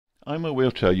I'm a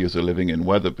wheelchair user living in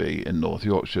Wetherby in North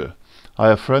Yorkshire. I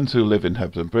have friends who live in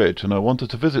Hebden Bridge and I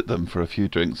wanted to visit them for a few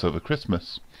drinks over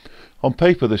Christmas. On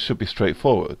paper this should be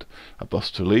straightforward, a bus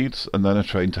to Leeds and then a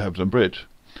train to Hebden Bridge.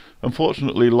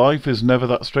 Unfortunately, life is never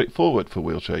that straightforward for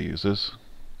wheelchair users.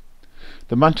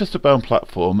 The Manchester-bound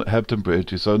platform at Hebden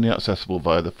Bridge is only accessible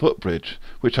via the footbridge,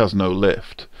 which has no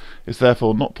lift. It's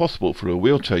therefore not possible for a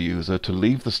wheelchair user to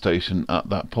leave the station at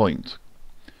that point.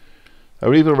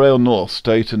 Arriva Rail North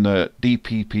state in their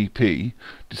DPPP,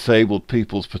 Disabled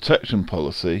People's Protection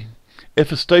Policy,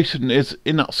 if a station is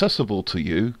inaccessible to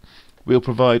you, we'll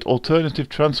provide alternative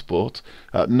transport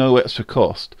at no extra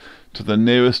cost to the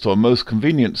nearest or most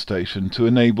convenient station to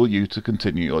enable you to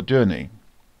continue your journey.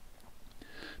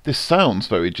 This sounds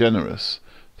very generous.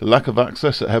 The lack of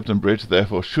access at Hebden Bridge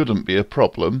therefore shouldn't be a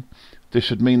problem. This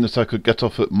should mean that I could get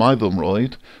off at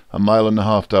Mytholmroyd, a mile and a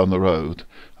half down the road,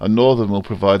 and Northern will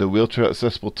provide a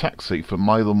wheelchair-accessible taxi from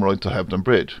Mytholmroyd to Hebden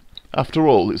Bridge. After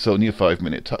all, it's only a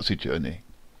 5-minute taxi journey.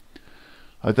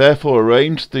 I therefore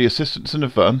arranged the assistance in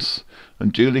advance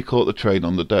and duly caught the train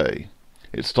on the day.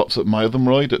 It stops at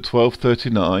Mytholmroyd at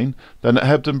 12:39, then at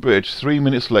Hebden Bridge 3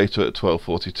 minutes later at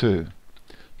 12:42.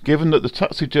 Given that the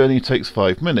taxi journey takes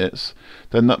 5 minutes,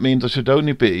 then that means I should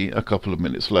only be a couple of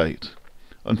minutes late.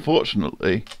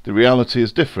 Unfortunately, the reality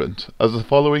is different, as the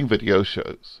following video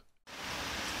shows.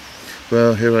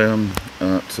 Well, here I am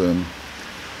at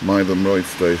Mytholmroyd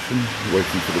station,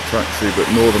 waiting for the taxi,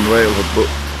 but Northern Rail had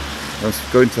booked. I was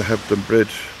going to Hebden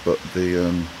Bridge, but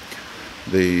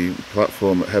the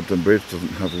platform at Hebden Bridge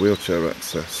doesn't have wheelchair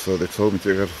access, so they told me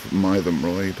to go to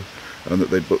Mytholmroyd and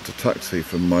that they'd booked a taxi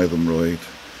from Mytholmroyd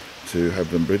to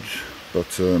Hebden Bridge, but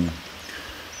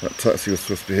that taxi was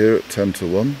supposed to be here at 10 to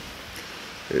 1.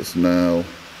 It's now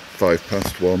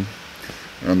 1:05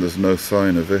 and there's no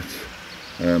sign of it.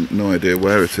 No idea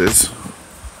where it is.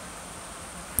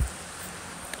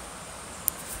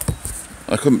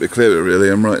 I couldn't be clearer really.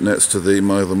 I'm right next to the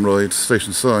Mytholmroyd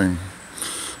station sign.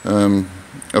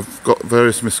 I've got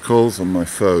various missed calls on my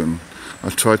phone.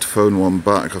 I've tried to phone one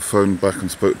back. I phoned back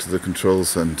and spoke to the control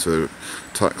centre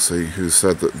taxi, who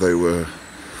said that they were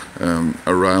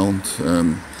around,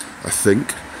 I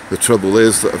think. The trouble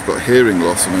is that I've got hearing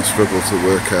loss and I struggle to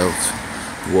work out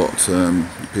what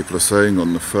people are saying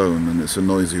on the phone, and it's a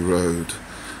noisy road.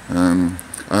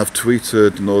 I've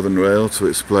tweeted Northern Rail to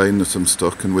explain that I'm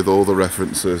stuck, and with all the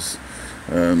references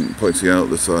pointing out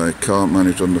that I can't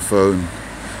manage on the phone,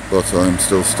 but I'm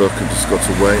still stuck and just got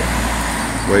to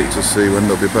wait to see when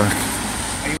they'll be back.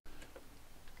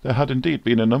 There had indeed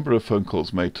been a number of phone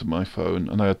calls made to my phone,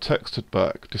 and I had texted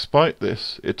back. Despite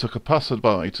this, it took a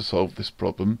passer-by to solve this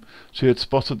problem. She had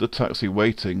spotted the taxi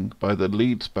waiting by the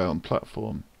Leeds-bound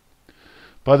platform.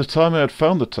 By the time I had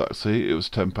found the taxi, it was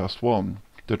 1:10.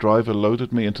 The driver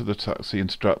loaded me into the taxi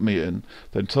and strapped me in,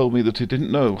 then told me that he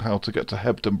didn't know how to get to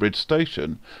Hebden Bridge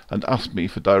station, and asked me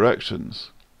for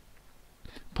directions.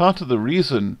 Part of the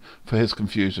reason for his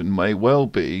confusion may well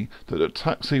be that a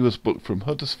taxi was booked from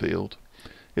Huddersfield.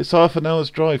 It's half an hour's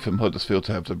drive from Huddersfield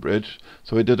to Hebden Bridge,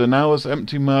 so he did an hour's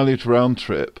empty mileage round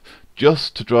trip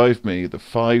just to drive me the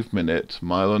 5-minute,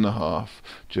 mile-and-a-half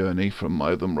journey from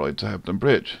Mytholmroyd to Hebden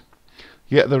Bridge.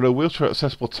 Yet there are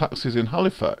wheelchair-accessible taxis in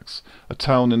Halifax, a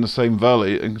town in the same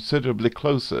valley and considerably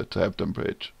closer to Hebden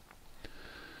Bridge.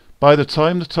 By the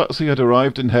time the taxi had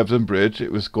arrived in Hebden Bridge,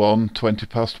 it was gone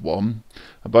 1:20,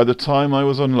 and by the time I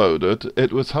was unloaded,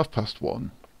 it was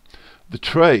 1:30. The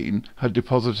train had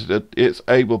deposited its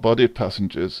able-bodied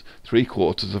passengers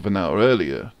 3/4 of an hour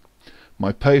earlier.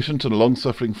 My patient and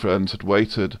long-suffering friends had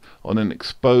waited on an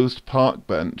exposed park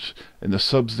bench in the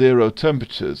sub-zero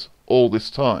temperatures all this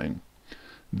time.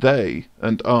 They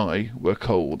and I were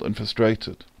cold and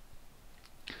frustrated.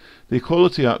 The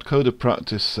Equality Act Code of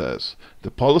Practice says,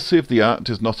 the policy of the Act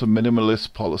is not a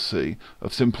minimalist policy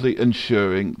of simply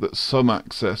ensuring that some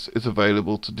access is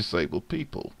available to disabled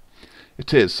people.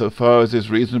 It is, so far as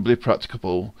is reasonably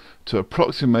practicable, to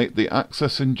approximate the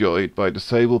access enjoyed by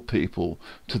disabled people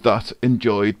to that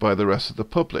enjoyed by the rest of the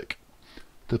public.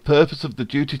 The purpose of the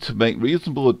duty to make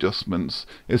reasonable adjustments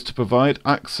is to provide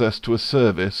access to a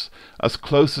service as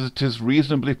close as it is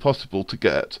reasonably possible to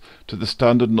get to the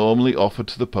standard normally offered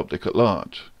to the public at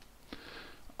large.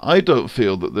 I don't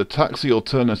feel that the taxi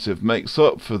alternative makes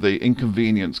up for the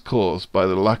inconvenience caused by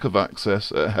the lack of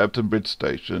access at Hebden Bridge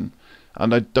station,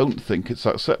 and I don't think it's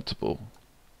acceptable.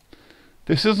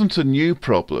 This isn't a new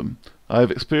problem. I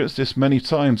have experienced this many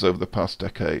times over the past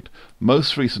decade,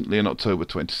 most recently in October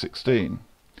 2016.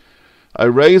 I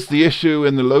raised the issue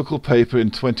in the local paper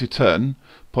in 2010,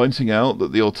 pointing out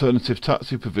that the alternative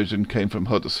taxi provision came from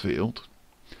Huddersfield.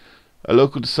 A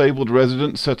local disabled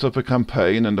resident set up a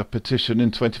campaign and a petition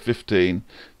in 2015.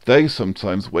 They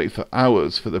sometimes wait for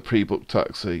hours for the pre-booked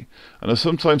taxi and are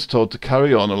sometimes told to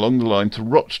carry on along the line to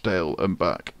Rochdale and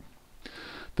back.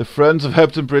 The Friends of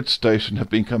Hebden Bridge Station have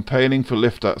been campaigning for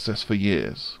lift access for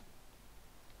years.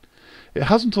 It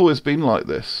hasn't always been like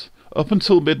this. Up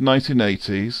until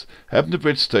mid-1980s, Hebden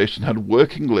Bridge Station had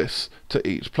working lifts to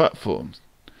each platform.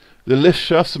 The lift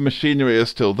shafts and machinery are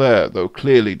still there, though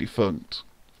clearly defunct.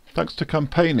 Thanks to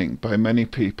campaigning by many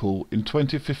people, in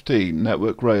 2015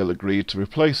 Network Rail agreed to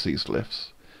replace these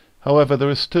lifts. However, there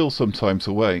is still some time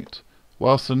to wait.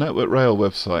 Whilst the Network Rail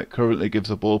website currently gives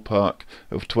a ballpark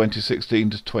of 2016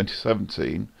 to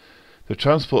 2017, the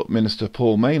Transport Minister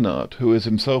Paul Maynard, who is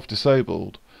himself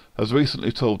disabled, has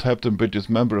recently told Hebden Bridge's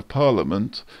Member of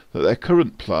Parliament that their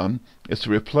current plan is to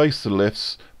replace the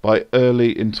lifts by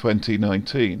early in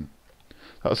 2019.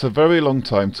 That's a very long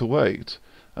time to wait,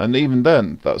 and even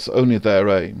then that's only their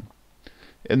aim.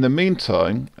 In the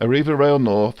meantime, Arriva Rail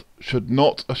North should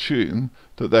not assume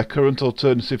that their current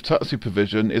alternative taxi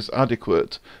provision is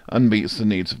adequate and meets the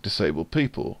needs of disabled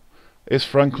people. It's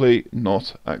frankly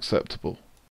not acceptable.